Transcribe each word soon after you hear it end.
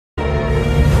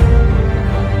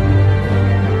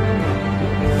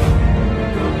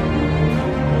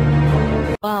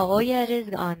yeah, it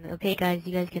is on. Okay, guys,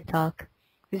 you guys can talk.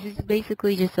 This is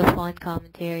basically just a fun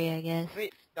commentary, I guess.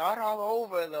 Wait, start all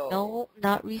over though. No,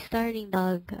 not restarting,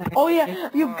 dog. Oh yeah,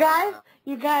 you guys,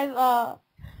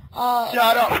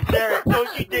 Shut up, Jared.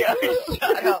 Don't you dare.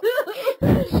 Shut up.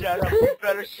 Shut up. You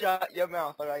better shut your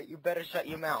mouth, alright? You better shut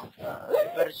your mouth. You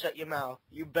better shut your mouth.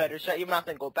 You better shut your mouth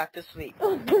and go back to sleep.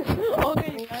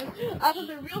 Okay, you guys. After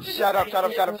the real thing. Shut up, shut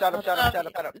up, shut up, shut up, shut up, shut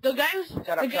up, shut up. The guy who's Shut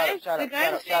up, the guy, shut the up,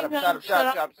 guy who's shut up, saying shut up, shut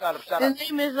up, shut up, shut up, shut up. his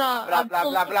name is Blah, blah,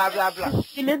 blah, blah, blah, blah.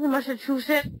 He lives in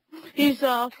Massachusetts. He's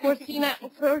 14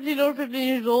 or 15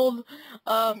 years old.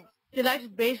 He likes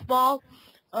baseball.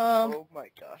 Oh my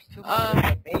gosh, too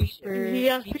much information. He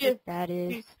has Creeper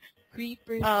status.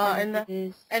 Creeper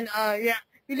status. and yeah,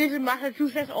 he lives in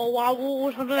Massachusetts or Oahu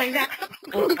or something like that.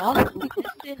 Oh, this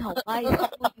in Hawaii.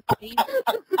 That's what you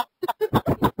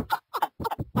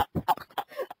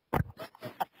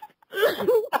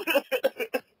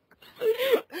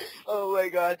Oh my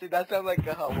god, dude, that sounds like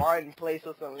a Hawaiian place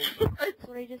or something. That's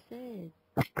what I just said.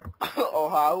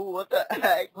 Oahu, what the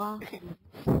heck? Wow.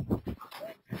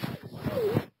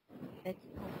 That's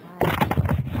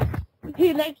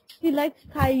Hawaii. He likes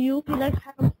Caillou. He likes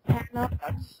Hannah.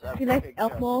 That's He likes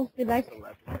Elmo. He likes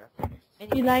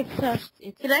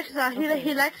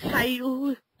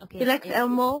Caillou. Okay, He likes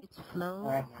Elmo. It's Flo, Oh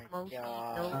my Monkey,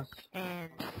 gosh. Noose,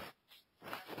 and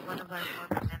one of our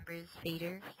former members,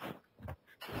 Fader.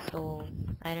 So,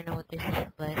 I don't know what this is,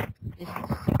 but this is,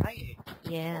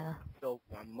 yeah.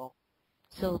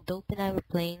 So, Dope and I were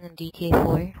playing on GTA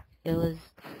 4. It was,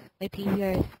 my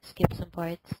PVR skipped some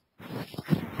parts,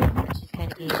 which is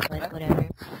kind of gay, but whatever.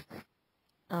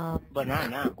 But not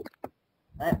now.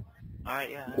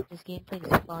 Alright, yeah. This gameplay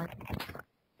was fun,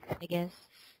 I guess.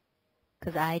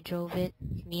 Cause I drove it,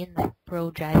 me and my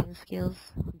pro driving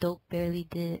skills. Dope barely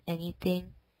did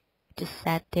anything, just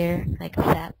sat there like a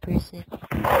fat person.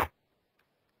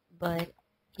 But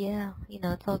yeah, you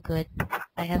know, it's all good.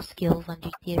 I have skills on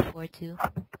GTA 4 too.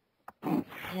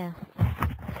 Yeah.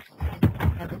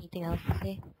 Have anything else to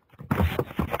say?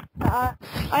 I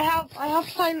have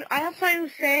something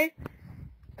to say.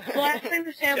 So I have something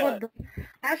to say about Dope.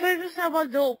 I have something to say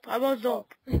about Dope. About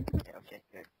Dope. Yeah, okay,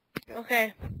 good.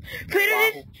 Okay.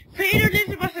 Fader lives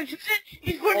in Massachusetts.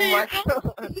 He's 14 years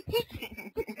old.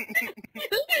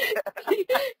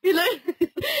 He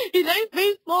likes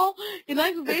baseball. He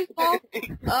likes baseball.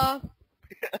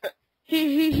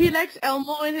 He likes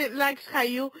Elmo and he likes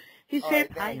Caillou. He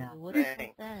said Caillou. What is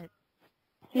that?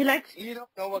 he likes. You don't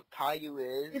know what Caillou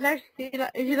is? He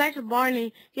likes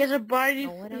Barney. He has a Barney.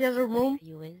 He has a room.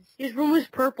 His room is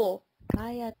purple.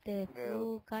 Cállate,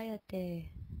 Flo, cállate.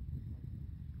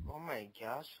 Oh my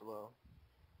gosh, Flo.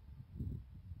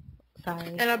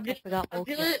 Sorry, And I forgot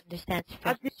Oki understands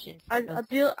French.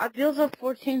 Adil's a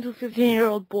 14 to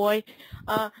 15-year-old boy.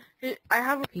 I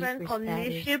have a friend called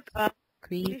Niship.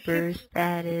 Creeper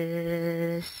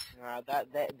status.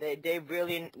 They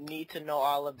really need to know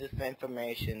all of this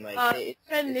information. Like, it's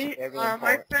very important.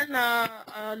 My friend,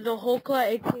 Lohokla,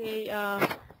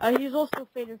 aka, he's also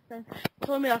Fader's friend. He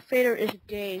told me that Fader is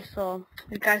gay, so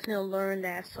you guys need to learn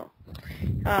that. So,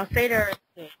 Fader is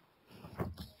gay.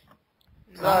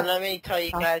 So let me tell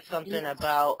you guys something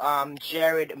about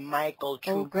Jared Michael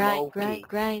Oh, grind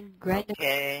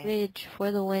the bridge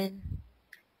for the win.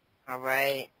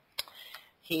 Alright.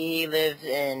 He lives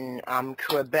in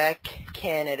Quebec,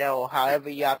 Canada, or however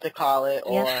you have to call it,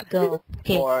 or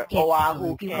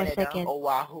Oahu, Canada,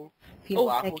 Oahu,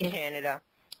 Canada.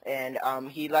 And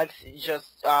he likes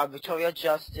just Victoria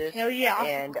Justice. Hell yeah,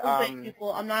 and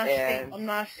people. I'm not ashamed. I'm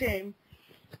not ashamed.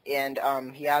 And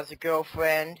he has a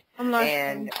girlfriend. I'm not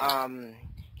and ashamed.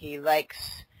 he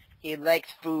likes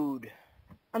food.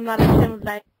 I'm not ashamed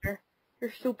like her.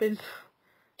 You're stupid.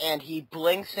 And he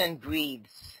blinks and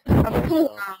breathes.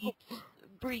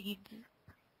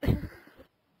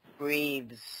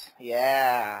 Breathes,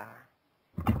 yeah.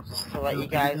 Just to let you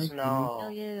guys know.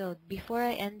 Yo, before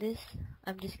I end this,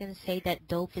 I'm just gonna say that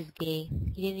Dope is gay.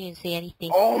 He didn't even say anything.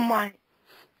 Oh my.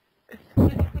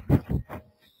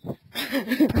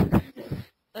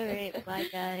 Alright, bye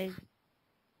guys.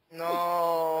 No.